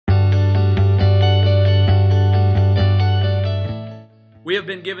We have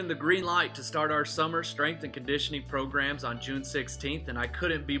been given the green light to start our summer strength and conditioning programs on June 16th, and I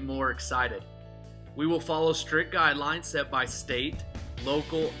couldn't be more excited. We will follow strict guidelines set by state,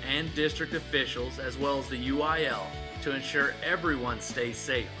 local, and district officials, as well as the UIL, to ensure everyone stays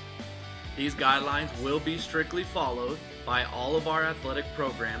safe. These guidelines will be strictly followed by all of our athletic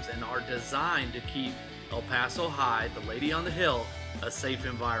programs and are designed to keep El Paso High, the Lady on the Hill, a safe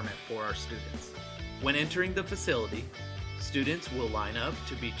environment for our students. When entering the facility, students will line up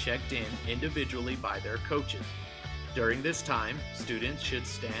to be checked in individually by their coaches. During this time, students should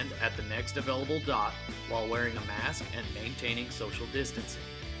stand at the next available dot while wearing a mask and maintaining social distancing.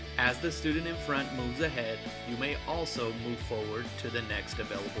 As the student in front moves ahead, you may also move forward to the next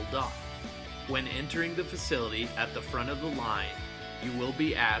available dot. When entering the facility at the front of the line, you will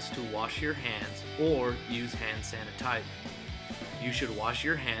be asked to wash your hands or use hand sanitizer. You should wash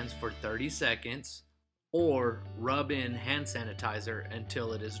your hands for 30 seconds or rub in hand sanitizer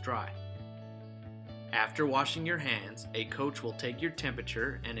until it is dry. After washing your hands, a coach will take your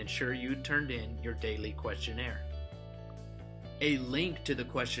temperature and ensure you turned in your daily questionnaire. A link to the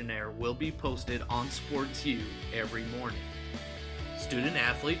questionnaire will be posted on SportsU every morning. Student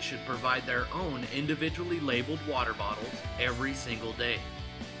athletes should provide their own individually labeled water bottles every single day.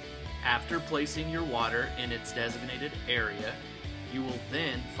 After placing your water in its designated area, you will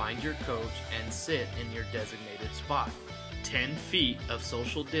then find your coach and sit in your designated spot. 10 feet of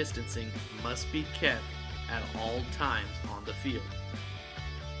social distancing must be kept at all times on the field.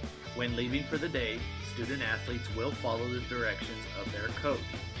 When leaving for the day, student athletes will follow the directions of their coach.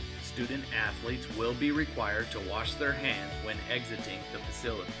 Student athletes will be required to wash their hands when exiting the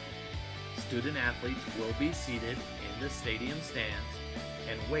facility. Student athletes will be seated in the stadium stands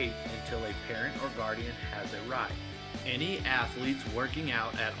and wait until a parent or guardian has arrived. Any athletes working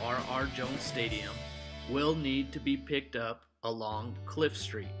out at R.R. Jones Stadium will need to be picked up along Cliff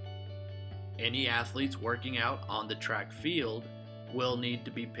Street. Any athletes working out on the track field will need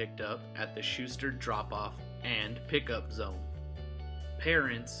to be picked up at the Schuster drop-off and pickup zone.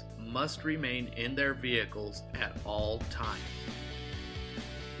 Parents must remain in their vehicles at all times.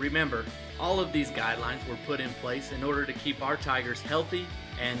 Remember, all of these guidelines were put in place in order to keep our Tigers healthy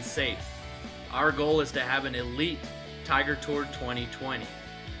and safe. Our goal is to have an elite Tiger Tour 2020.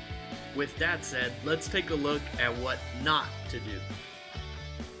 With that said, let's take a look at what not to do.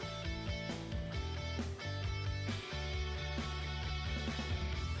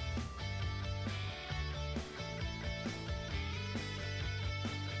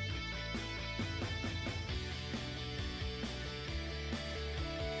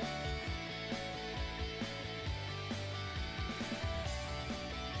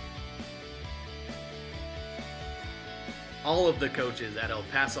 All of the coaches at El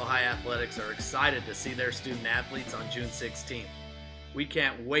Paso High Athletics are excited to see their student athletes on June 16th. We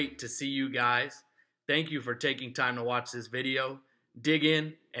can't wait to see you guys. Thank you for taking time to watch this video. Dig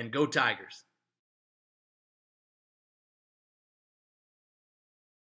in and go Tigers!